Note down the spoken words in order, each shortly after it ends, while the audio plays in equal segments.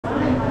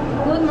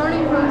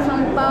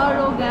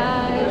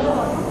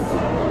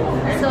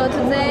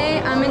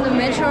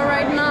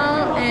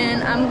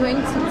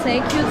to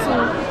take you to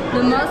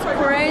the most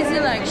crazy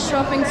like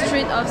shopping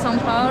street of São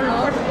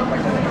Paulo.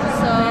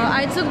 So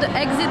I took the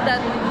exit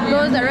that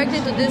goes directly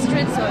to this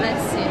street, so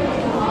let's see.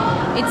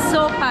 It's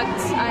so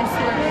packed, I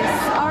swear.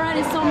 There's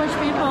already so much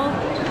people.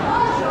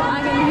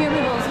 I can hear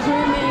people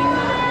screaming.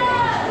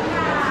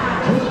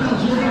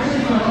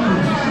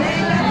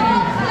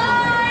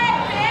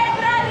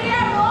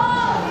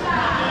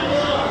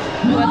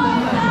 What the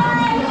fuck?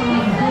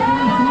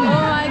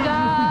 Oh my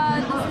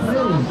god, this is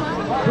so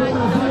fun.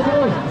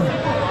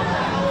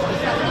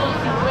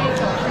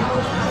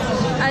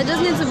 I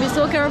just need to be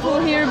so careful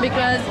here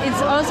because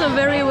it's also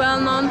very well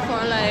known for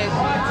like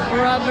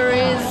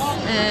robberies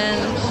and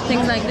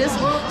things like this.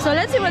 So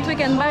let's see what we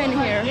can buy in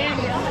here.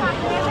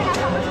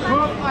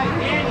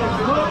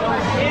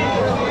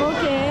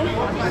 Okay.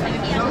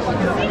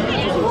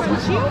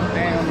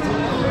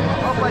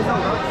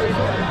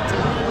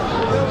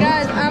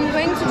 Guys, I'm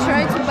going to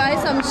try to buy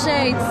some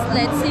shades.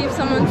 Let's see if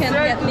someone can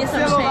get me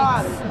some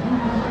shades.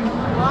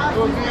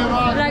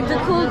 Like the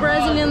cool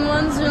Brazilian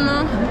ones, you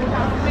know.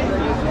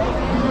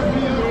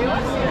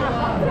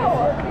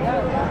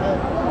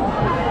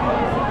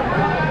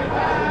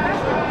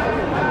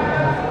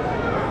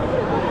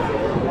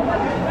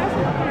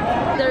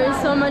 There is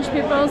so much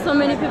people, so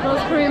many people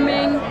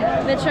screaming.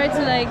 They try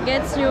to like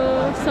get you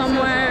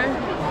somewhere.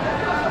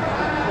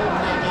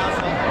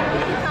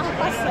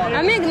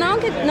 Amigo, não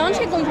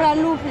quer comprar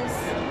lupis.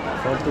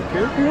 Falta o quê?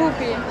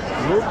 Lupi.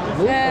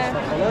 Lupi? É.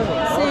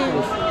 Sim.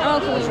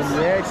 Óculos. De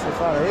mulher que você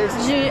fala esse?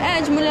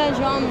 De mulher,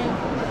 de homem.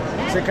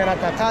 Você quer na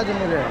atacado,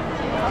 mulher?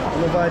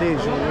 No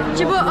varejo?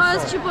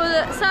 Tipo,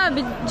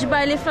 sabe, de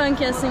baile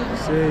funk assim.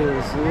 Sei,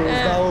 os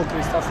da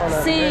Oakley, você tá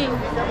falando, sim. Né?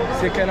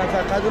 Você quer na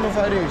atacado ou no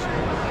varejo?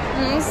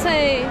 Não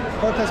sei.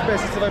 Quantas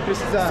peças você vai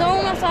precisar? Só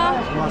uma só.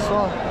 Uma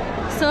só?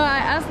 So I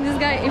asked this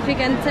guy if he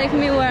can take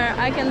me where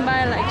I can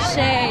buy like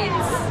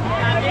shades.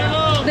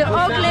 The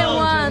Oakley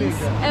ones.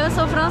 Eu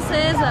sou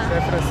francesa. Você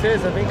é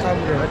francesa? Vem cá,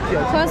 mulher. Aqui,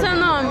 ó. Qual é o seu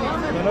nome?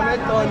 Meu nome é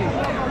Tony.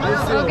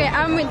 Okay,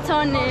 I'm with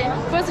Tony.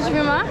 Posso te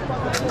filmar?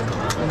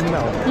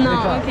 Não.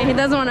 No, okay, he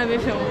doesn't want to be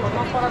filmed.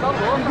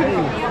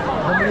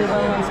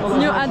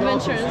 New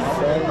adventures.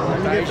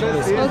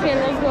 Okay,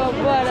 let's go.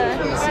 Bora.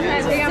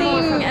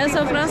 Sim, eu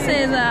sou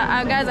francesa.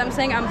 Guys, I'm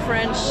saying I'm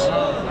French.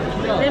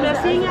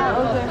 Lembrancinha?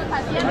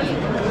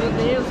 Meu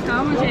Deus,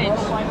 calma,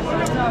 gente.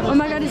 Oh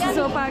my god, this is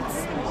so packed.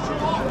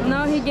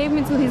 Now he gave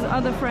me to his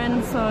other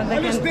friends so they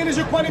can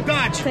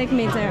take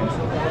me there.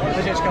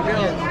 Gente,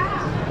 cabelo?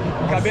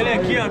 Cabelo é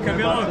aqui, ó.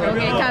 Cabelo.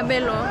 Okay,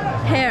 cabelo.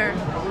 Hair.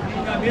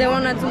 They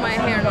wanna do my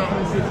hair now.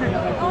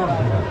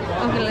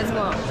 Okay, let's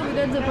go. We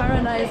got the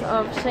paradise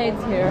of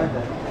shades here.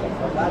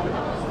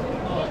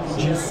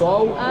 De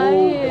sol ou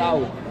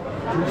grau?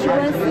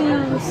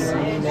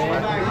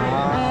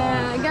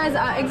 Guys,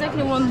 I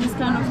exactly want this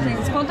kind of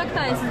things. Quanto é que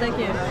tá esses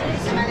daqui?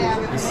 Esses aqui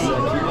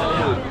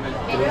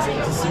é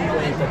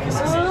 350, que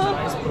esses são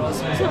mais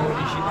próximos ao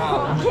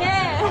original. O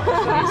quê?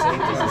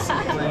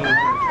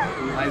 350.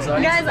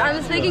 Guys,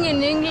 I'm speaking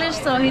in English,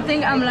 so he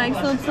think I'm like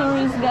some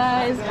tourist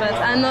guys, but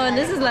I know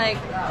this is like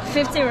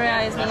 50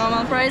 reais, the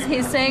normal price.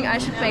 He's saying I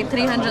should pay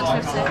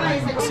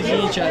 350. O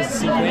seguinte, as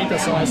 50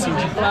 são assim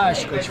de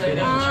plástico, é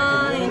diferente.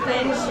 Ah,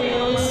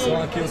 entendi.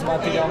 São aqui os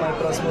material mais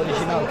próximo ao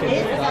original, que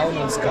é metal,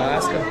 não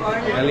descasca.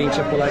 A lente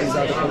é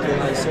polarizada com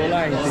o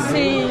solar, entendeu?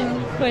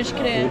 Sim, pode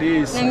crer. Por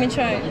isso. Let me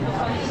try.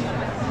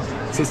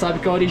 Você sabe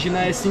que a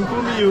original é 5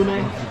 mil,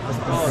 né?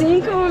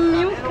 5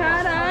 mil,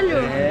 caralho.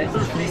 É,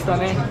 difícil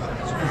também.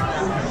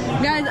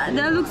 Guys,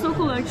 that looks so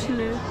cool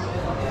actually.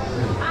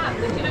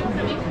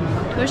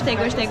 Gostei.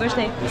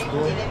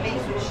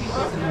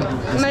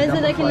 Mas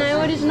esse daqui não é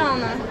original,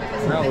 né?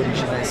 Não, a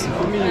original é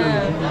 5 mil.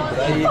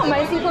 É. Pô,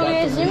 mas 5 mil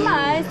é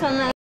demais, tá,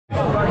 né?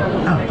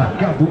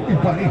 Atacado e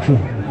varejo.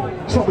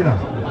 Só virar.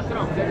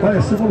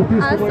 Olha, segundo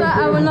piso.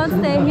 I will not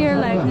stay here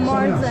like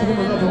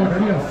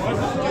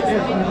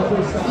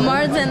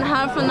more than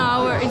half an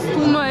hour. It's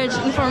too much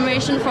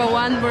information for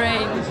one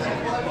brain.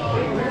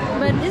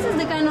 But this is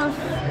the kind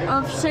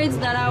of shades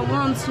that I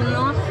want, you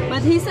know.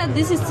 But he said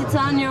this is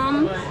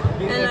titanium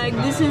and like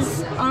this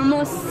is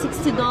almost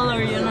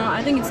 $60, you know.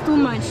 I think it's too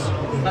much.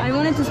 I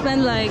wanted to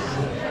spend like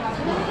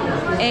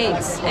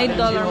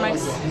 $8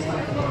 max.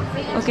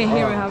 Okay,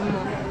 here we have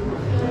more.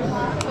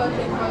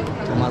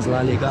 Mas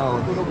lá legal.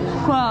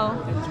 Qual?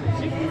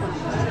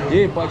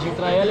 E pode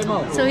entrar aí,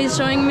 alemão. So he's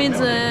showing me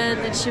the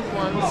cheap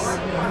ones.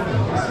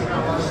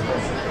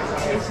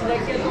 Esse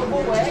daqui é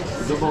Double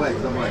X. Double X.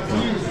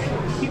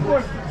 Que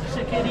cor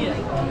você queria?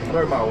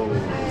 Normal.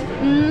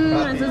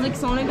 Essas aqui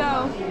são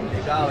legal.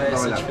 Legal,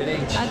 essa é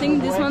diferente. I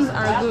think these ones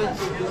are good.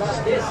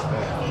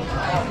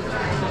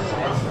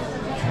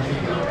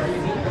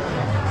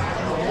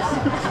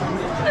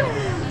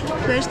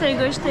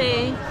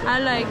 Gostei. I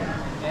like.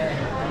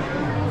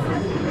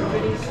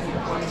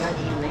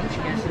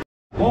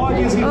 Pode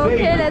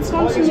Okay, let's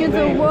continue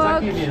the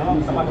walk.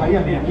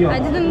 I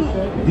didn't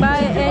buy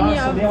any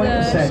of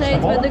the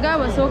shades, but the guy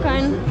was so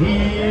kind.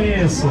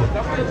 Isso.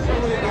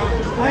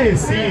 Aí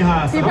sim,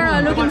 raça. People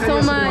are looking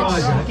so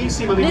much. This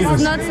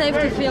is not safe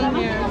to film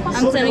here.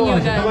 I'm telling you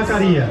guys.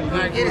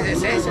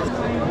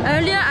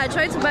 Earlier I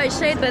tried to buy a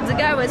shade, but the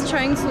guy was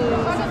trying to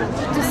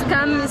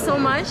scam me so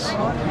much.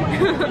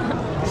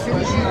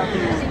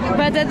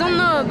 But I don't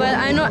know, but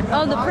I know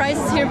all the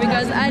prices here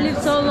because I live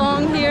so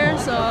long here,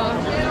 so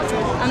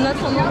I'm not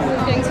someone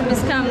who's going to be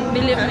scammed,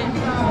 believe me.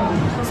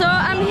 So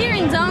I'm here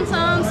in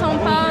downtown São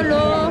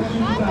Paulo,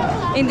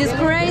 in this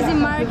crazy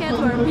market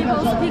where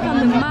people speak on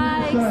the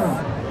mics,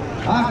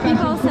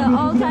 people sell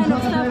all kinds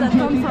of stuff that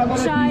come from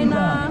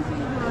China.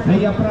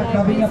 Venha pra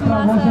cá, vem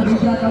pra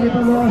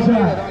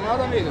loja.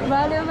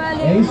 Valeu,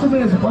 valeu. É isso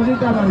mesmo, pode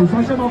entrar, Maris.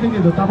 Só chamar o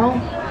menino, tá bom?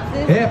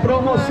 É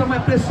promoção, é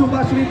preço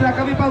baixo, vem pra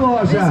cá, vem pra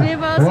loja. These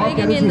people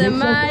speaking in the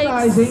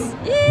mics.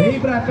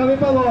 Vem pra cá, vem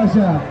pra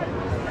loja.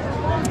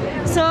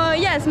 So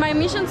yes, my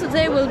mission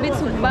today will be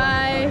to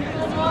buy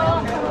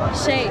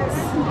shades.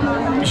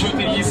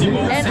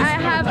 And I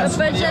have a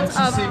budget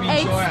of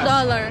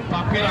 $8.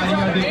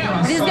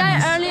 This guy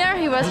earlier,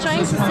 he was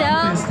trying to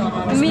sell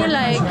me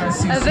like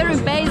a very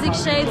basic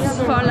shades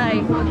for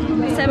like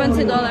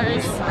 $70.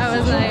 I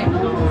was like,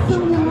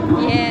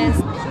 yes.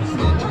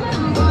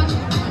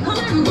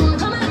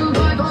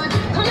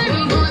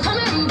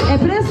 É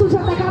preço de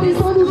atacar em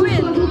todos os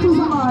produtos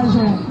da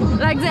loja.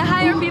 Like they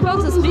hire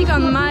people to speak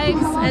on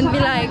mics and be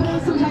like,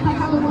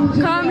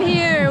 come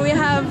here, we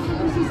have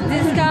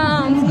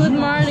discounts, good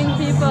morning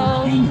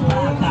people.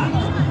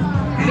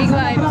 Big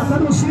vibes.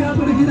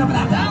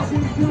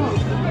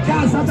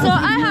 So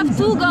I have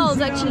two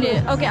goals actually.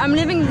 Okay, I'm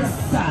leaving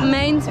this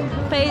main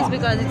page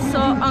because it's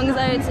so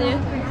anxiety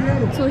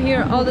to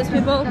hear all these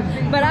people.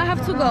 But I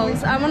have two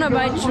goals. I want to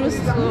buy juice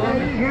too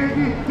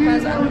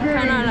because I'm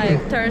kind of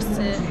like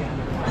thirsty.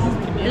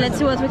 Let's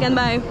see what we can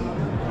buy.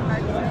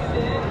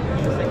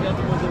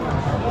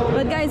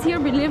 But guys, here,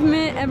 believe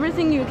me,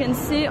 everything you can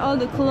see, all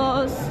the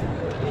clothes,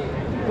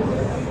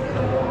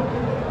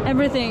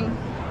 everything,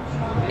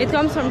 it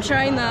comes from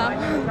China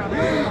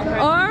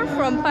or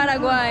from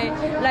Paraguay.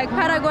 Like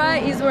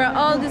Paraguay is where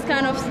all this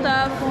kind of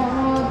stuff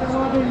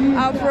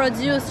are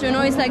produced, you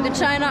know, it's like the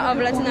China of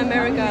Latin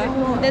America.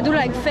 They do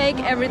like fake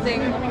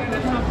everything.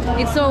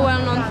 It's so well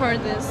known for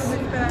this.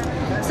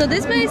 So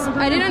this place,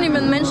 I didn't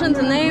even mention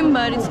the name,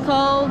 but it's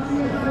called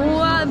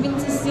Rua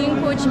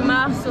 25 de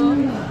Março,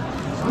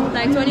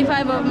 like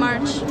 25 of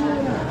March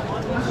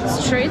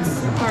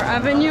streets or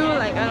avenue,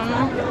 like I don't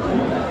know.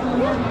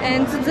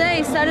 And today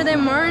is Saturday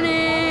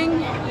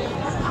morning,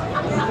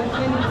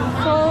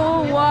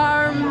 so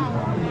warm.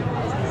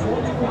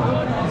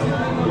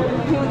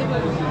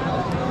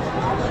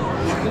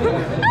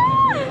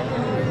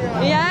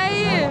 E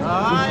aí?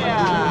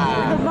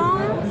 Olha! Tudo bom?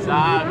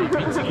 Sabe,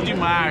 25 de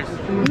março.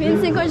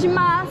 25 de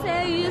março,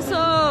 é isso!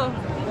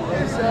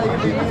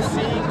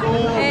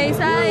 É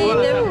isso aí!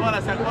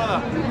 Sacola,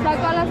 sacola!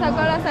 Sacola,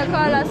 sacola,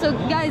 sacola! So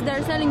guys,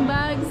 they're selling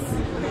bags.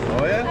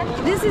 Oh yeah?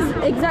 This is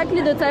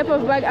exactly the type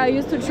of bag I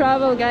used to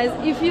travel, guys.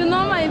 If you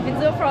know my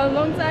video for a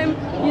long time,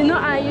 you know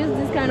I use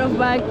this kind of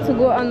bag to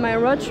go on my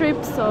road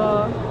trip,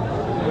 so...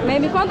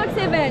 Maybe, quanto que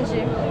você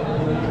vende?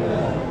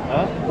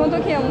 Hã? Quanto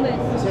que é um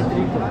desses? Isso é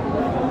 30.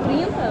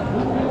 30?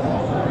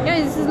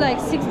 Guys, this is like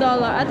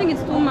 $6. I think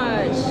it's too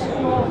much.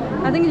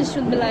 I think it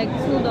should be like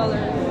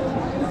 $2.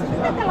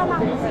 Aquela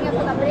marronzinha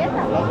toda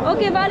preta?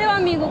 Ok, valeu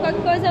amigo,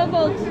 qualquer coisa eu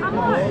volto.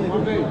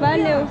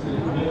 Valeu.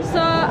 So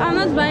I'm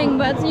not buying,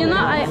 but you know,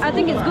 I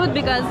think it's good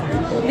because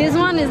this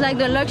one is like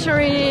the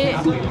luxury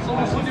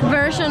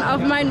version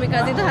of mine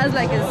because it has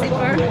like a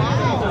zipper.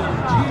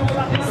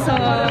 So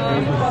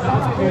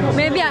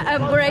maybe I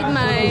upgrade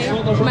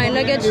my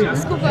luggage.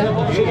 Desculpa.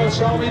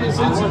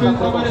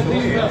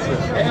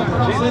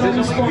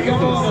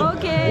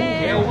 Ok.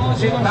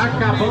 Tá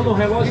acabando o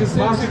relógio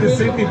Smart de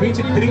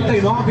 120,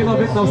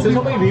 39,99.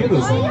 Sejam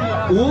bem-vindos.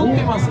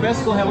 Últimas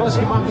peças do relógio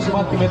que marca o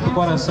batimento do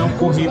coração,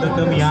 corrida,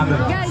 caminhada,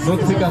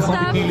 notificação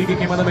de quem liga e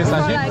quem manda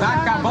mensagem. Tá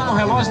acabando o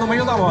relógio no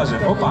meio da loja.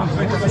 Opa,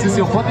 se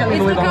eu for ali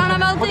no meio da loja,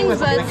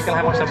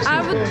 I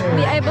would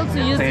be able to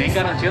use tem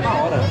garantia na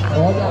hora.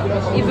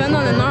 even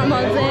on a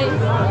normal day.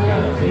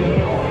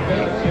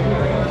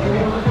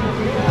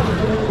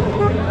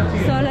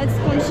 So let's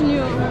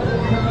continue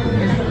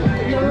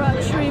the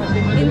road trip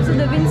into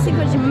the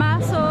 25 de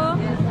Março.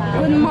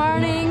 Good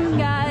morning,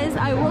 guys.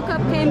 I woke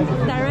up, came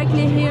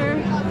directly here.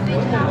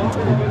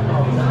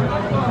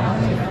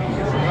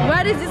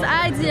 What is this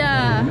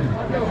idea?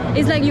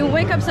 It's like you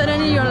wake up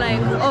suddenly, you're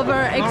like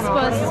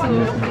overexposed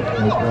to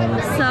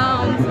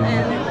sounds,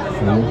 and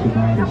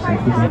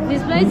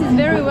this place is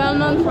very well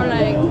known for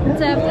like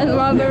theft and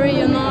robbery,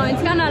 you know.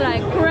 It's kind of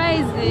like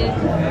crazy,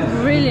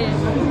 really.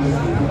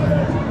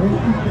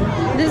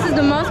 This is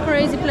the most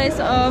crazy place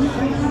of,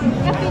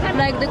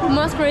 like the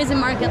most crazy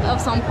market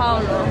of São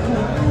Paulo.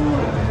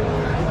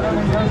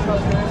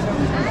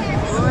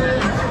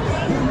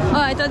 Oh,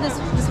 I thought this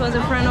was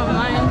a friend of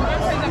mine.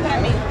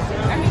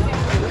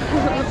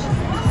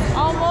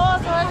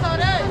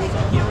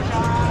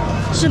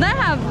 Should I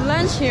have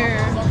lunch here?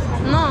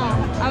 No,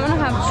 I want to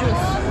have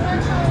juice.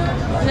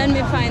 Let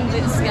me find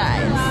these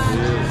guys.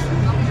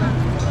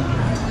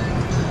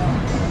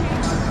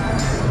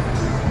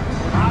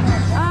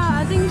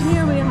 I think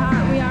here we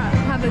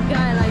have a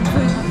guy like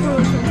doing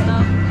fruits and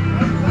stuff.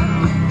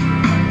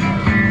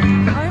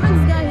 Or even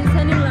this guy, he's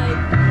selling like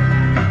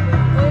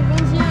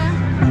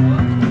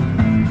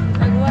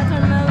like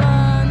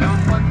watermelon,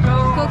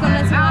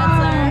 coconut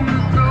water,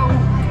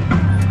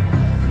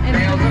 and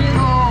music.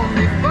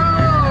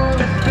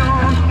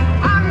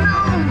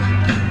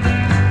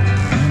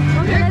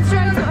 Okay, let's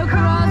try to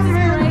cross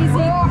these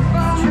crazy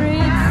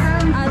streets.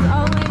 As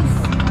always,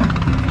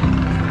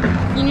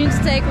 you need to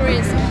take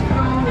risks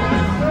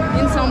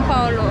in São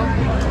Paulo.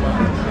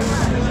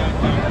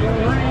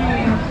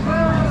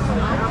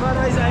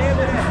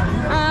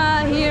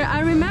 Here, I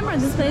remember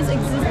this place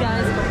exists,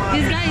 guys.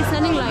 This guy is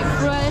selling like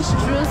fresh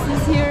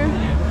juices here,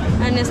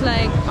 and it's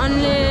like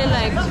only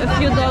like a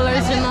few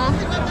dollars, you know.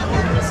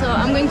 So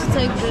I'm going to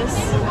take this.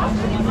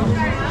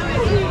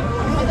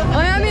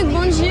 Oi, amigo,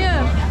 bom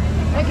dia.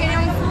 Eu queria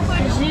suco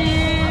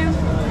de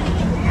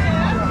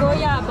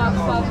goiaba,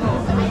 por favor.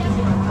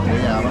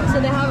 So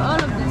they have all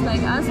of this,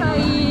 like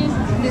acai,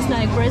 this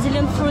like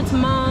Brazilian fruit,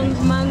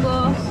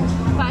 mango,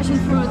 passion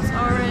fruits,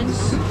 orange,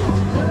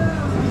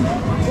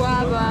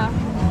 guava.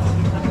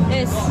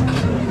 Yes.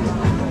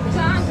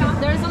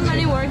 There's so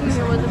many working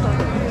here. What the fuck?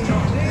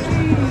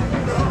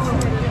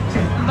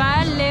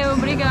 Valeu,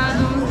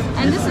 obrigado.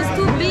 And this is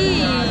too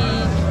big.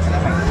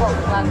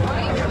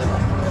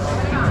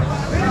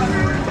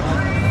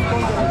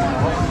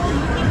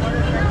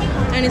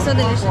 And it's so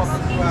delicious.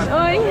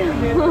 Oi.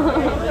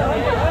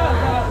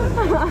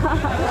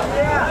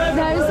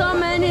 There are so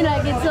many,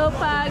 like it's so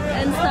packed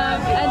and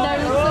stuff, and they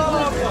look so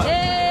good.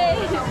 Hey.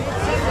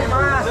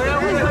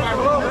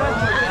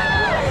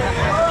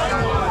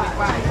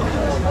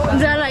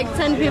 There are like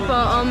 10 people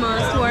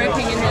almost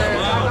working in there.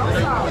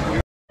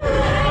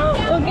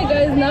 Okay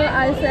guys, now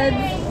I said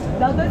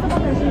that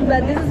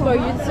this is for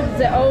YouTube.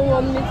 They all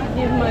want me to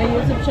give my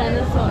YouTube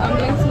channel, so I'm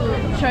going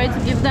to try to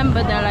give them,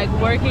 but they're like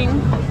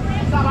working.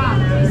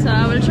 So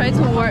I will try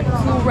to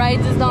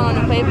write this down on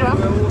a paper.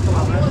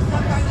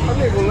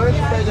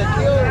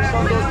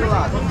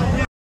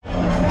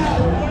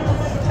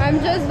 I'm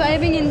just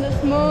vibing in the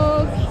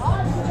smoke.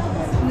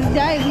 This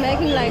guy is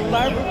making like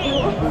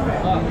barbecue.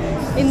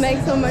 It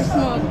makes so much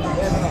smoke.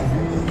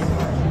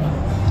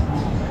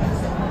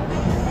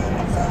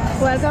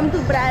 Welcome to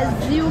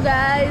Brazil,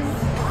 guys.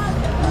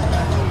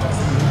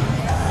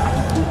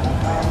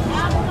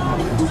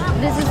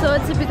 This is so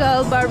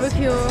typical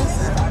barbecue.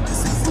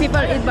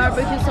 People eat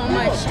barbecue so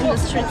much in the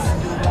streets.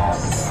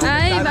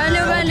 Ai,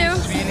 valeu, valeu.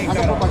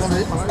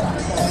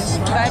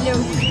 Valeu.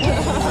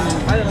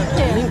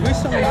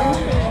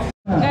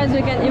 Guys,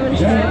 we can even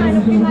try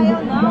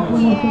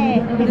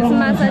these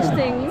massage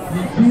things.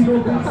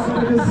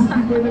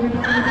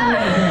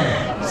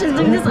 She's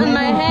doing this on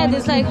my head,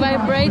 it's like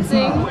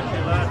vibrating.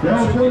 I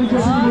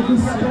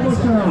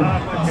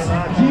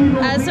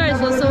saw it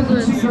was so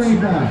good.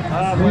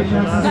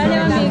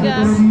 Valeu, amiga.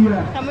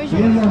 Tamo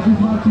junto.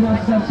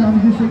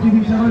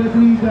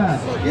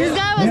 This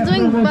guy was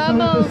doing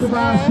bubbles.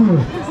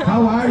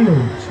 How are you?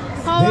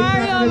 How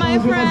are you, my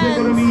friends?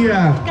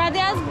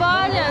 Cadê as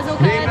bolhas?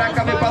 Vem pra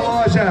cá, vem pra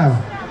loja.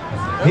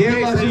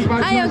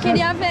 Ai, eu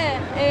queria ver.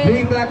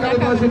 Vem pra cá,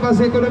 loja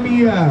fazer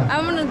economia.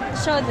 I want to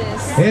show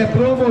this. É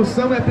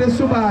promoção, é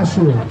preço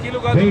baixo.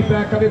 Vem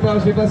pra cá, vem pra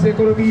loja fazer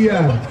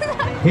economia.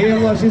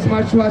 Relógio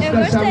smartwatch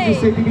da chave de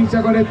 120,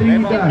 agora é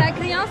 30. É pra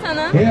criança,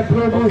 né? É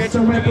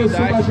promoção, é preço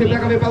baixo. Vem pra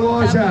cá, vem pra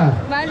loja.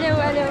 Valeu,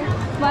 valeu.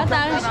 Boa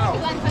tarde.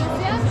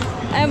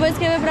 Eu vou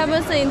escrever pra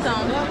você, então.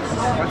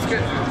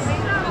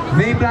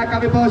 Vem pra cá,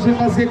 vem pra loja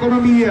fazer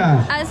economia.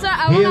 I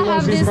want to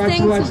have this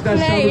thing to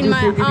play in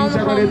my own home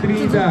to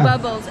do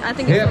bubbles. I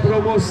think é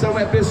promoção,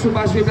 é preço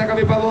baixo. Vem pra cá,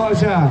 vem pra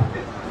loja.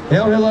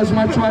 É o relógio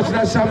smartwatch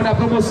da chave na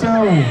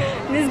promoção.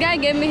 This guy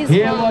gave me his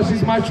relógio phone,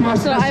 smartwatch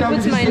so da I chave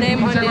put de my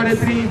name 120, on agora é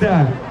it.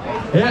 30.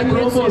 É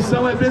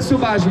promoção, é preço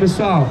baixo,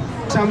 pessoal.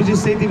 Chave de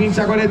 120,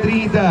 agora é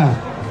 30.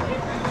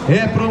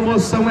 É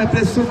promoção, é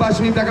preço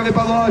baixo. Vem pra cá, vem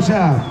pra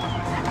loja.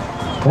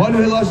 Olha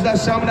o relógio da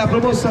chave na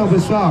promoção,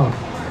 pessoal.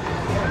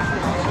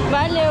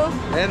 Valeu.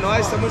 É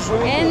nóis, tamo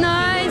junto. É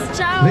nóis,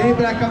 tchau. Vem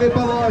pra cá, vem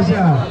pra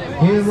loja.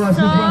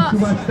 Relógio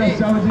smartwatch da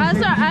chave de 120,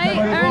 Also, I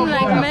earn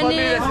like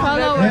many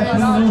followers. É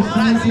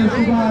promoção,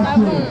 preço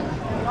baixo.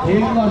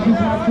 Relógio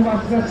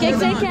smartwatch da O que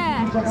você quer?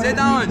 Você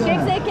da onde? O que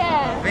você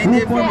quer?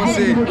 Vender pra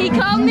você. He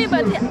called me,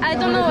 but I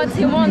don't know what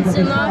he wants,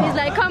 you know? He's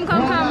like, come,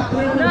 come, come.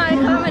 No, I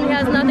come and he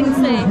has nothing to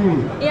say.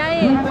 E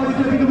aí?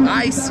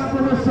 Ice.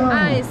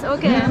 Ice,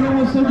 okay. É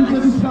promoção do Dia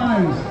dos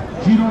Pais.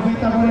 De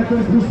 90 agora é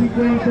 2 por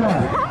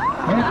 50.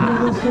 É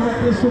promoção, é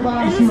preço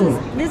baixo.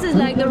 This is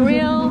like the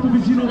real,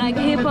 like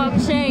hip-hop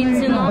chains,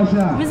 you know?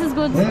 This is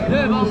good.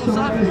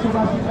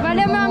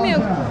 Valeu, meu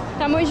amigo.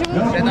 Tamo junto.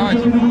 Você é da onde?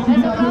 Eu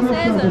sou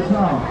francesa.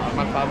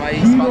 Mas fala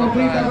aí, fala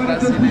pra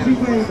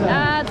brasileiro.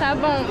 Ah, tá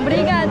bom.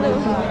 Obrigado.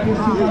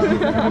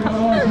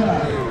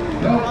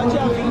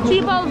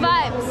 People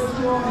vibes.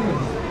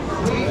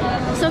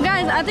 So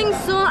guys, I think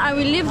soon I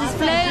will leave this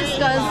place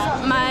because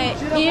my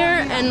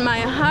ear and my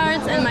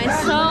heart and my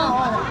soul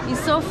is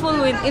so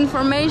full with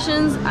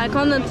informations. I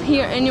cannot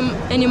hear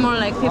anymore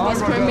like people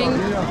screaming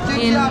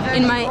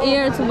in my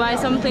ear to buy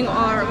something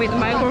or with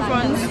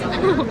microphones.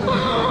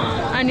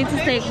 I need to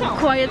take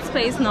quiet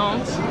space now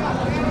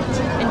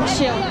and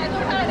chill.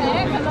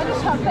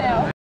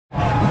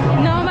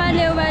 No,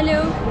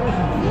 valeu.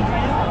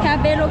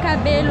 Cabelo.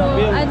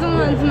 I don't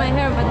want my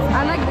hair, but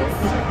I like this.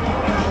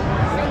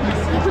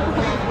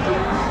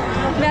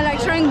 They're like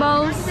throwing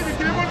balls.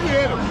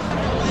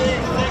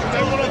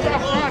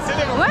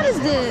 What is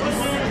this?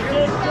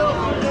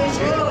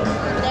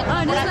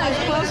 Oh, this is like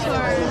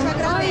popcorn.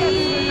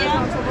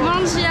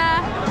 Mangia.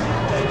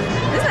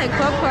 This is like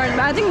popcorn,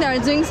 but I think they're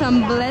doing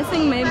some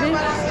blessing maybe.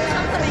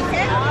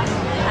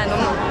 I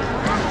don't know.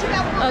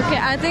 Okay,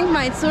 I think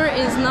my tour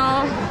is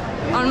now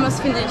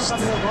almost finished.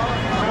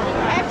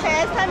 É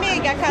festa,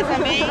 amiga,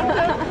 casamento.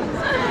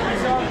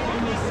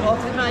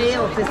 Aí,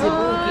 o Facebook.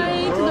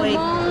 Oi, tudo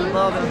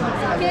bom?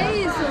 Que é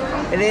isso?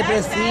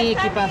 Lembrancinha,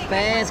 que pra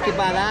festa, que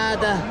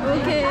balada.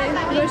 Ok,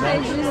 gostei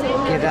disso.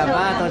 Que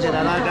gravata, onde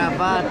era lá,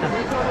 gravata.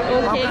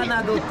 Ok. Qual o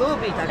canal do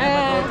YouTube? Tá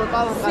gravando?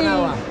 Qual o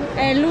canal lá?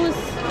 É Luz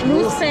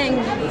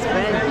Peng.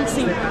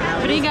 Sim,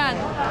 obrigada.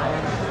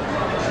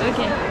 Ok.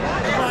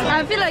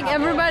 I feel like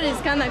everybody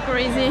is kind of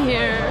crazy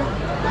here.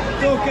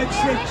 É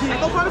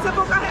conforme você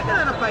for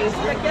carregando, pai. Isso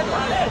daqui é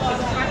toalete.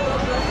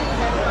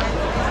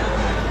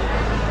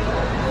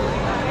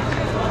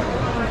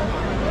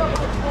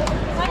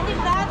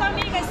 Quantidade,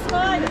 amiga,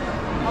 escolhe.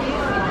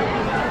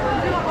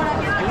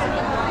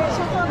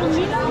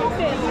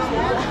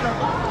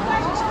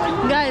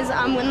 Guys,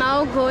 I'm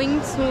now going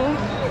to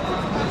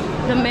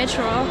the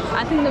metro.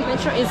 I think the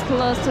metro is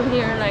close to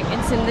here, like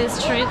it's in these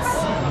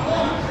streets.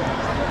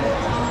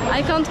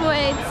 I can't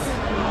wait.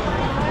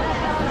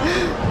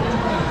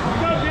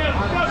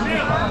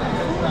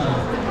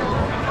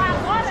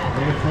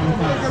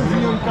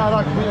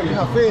 Caraca, vem aqui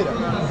na feira.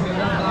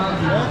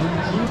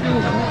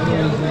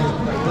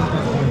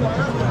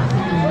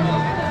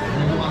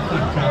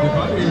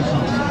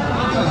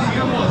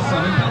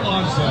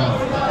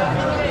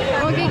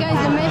 Okay guys,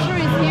 the metro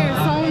is here,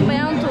 São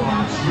Bento.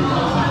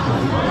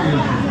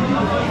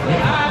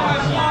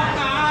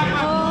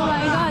 Oh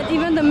my god,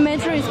 even the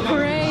metro is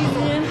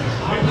crazy.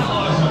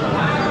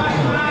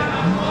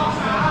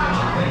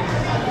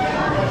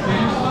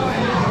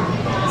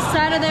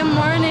 Saturday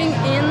morning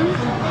in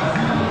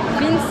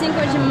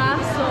 25 de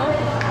março.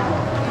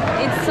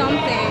 It's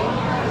something.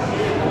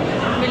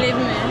 Believe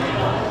me.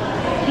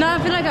 Now I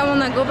feel like I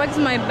wanna go back to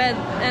my bed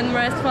and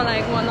rest for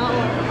like 1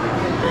 hour.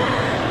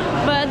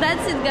 But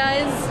that's it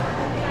guys.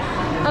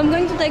 I'm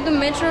going to take the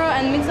metro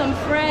and meet some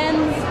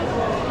friends.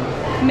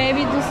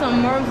 Maybe do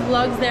some more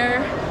vlogs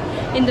there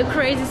in the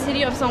crazy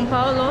city of São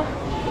Paulo.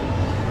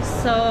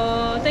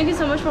 So thank you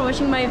so much for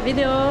watching my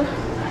video.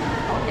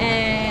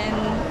 And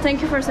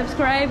thank you for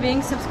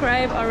subscribing.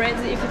 Subscribe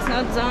already if it's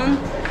not done.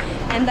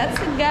 And that's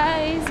it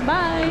guys.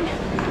 Bye.